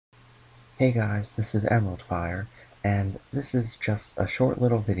Hey guys, this is Emerald Fire, and this is just a short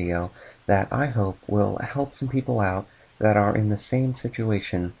little video that I hope will help some people out that are in the same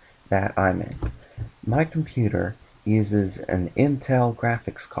situation that I'm in. My computer uses an Intel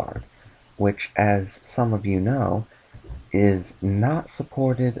graphics card, which, as some of you know, is not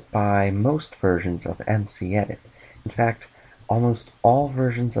supported by most versions of MCEdit. In fact, almost all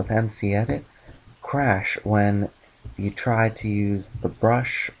versions of MCEdit crash when you try to use the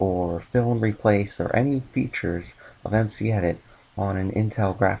brush or fill and replace or any features of MCEdit on an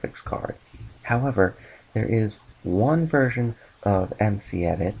Intel graphics card. However, there is one version of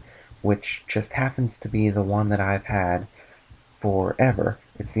MCEdit which just happens to be the one that I've had forever.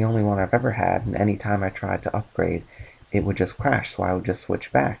 It's the only one I've ever had, and anytime I tried to upgrade, it would just crash, so I would just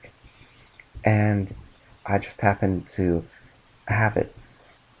switch back. And I just happened to have it.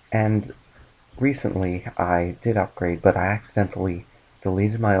 And recently I did upgrade, but I accidentally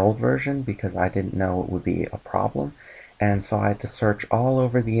deleted my old version because I didn't know it would be a problem, and so I had to search all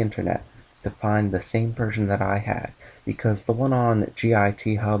over the internet to find the same version that I had, because the one on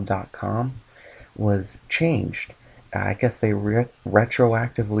github.com was changed. I guess they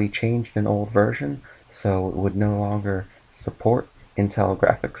retroactively changed an old version, so it would no longer support Intel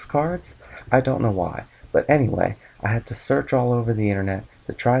graphics cards. I don't know why, but anyway, I had to search all over the internet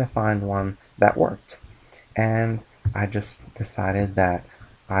to try to find one that worked. And I just decided that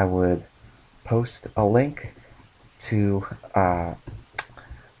I would post a link to a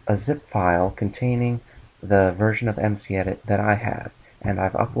zip file containing the version of MCEdit that I have, and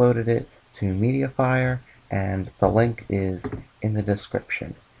I've uploaded it to Mediafire, and the link is in the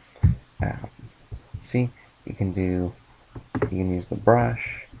description. See, you can use the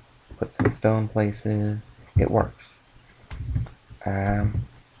brush, put some stone places. It works.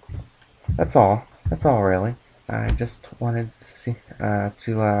 That's all. That's all, really. I just wanted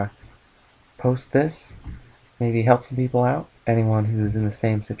to post this, maybe help some people out, anyone who's in the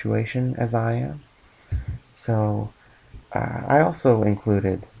same situation as I am. So I also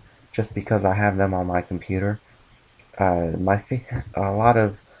included, just because I have them on my computer, a lot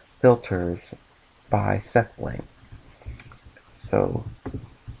of filters by Setbling. So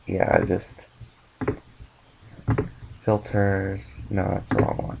yeah, just filters. No, that's the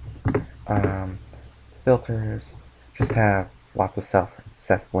wrong one. Filters. Just have lots of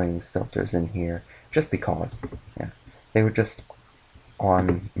Setbling's filters in here, just because. Yeah, they were just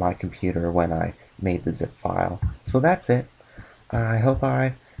on my computer when I made the zip file. So that's it. I hope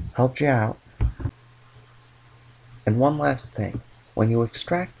I helped you out. And one last thing, when you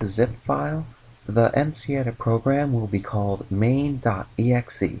extract the zip file, the MCEdit program will be called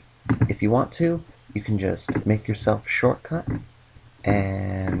main.exe. If you want to, you can just make yourself a shortcut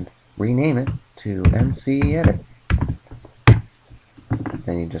and rename it to MCEdit.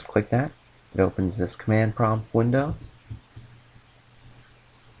 Then you just click that. It opens this command prompt window.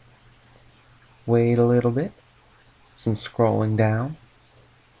 Wait a little bit. Some scrolling down.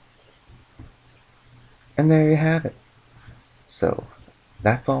 And there you have it. So,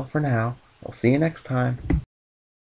 that's all for now. I'll see you next time.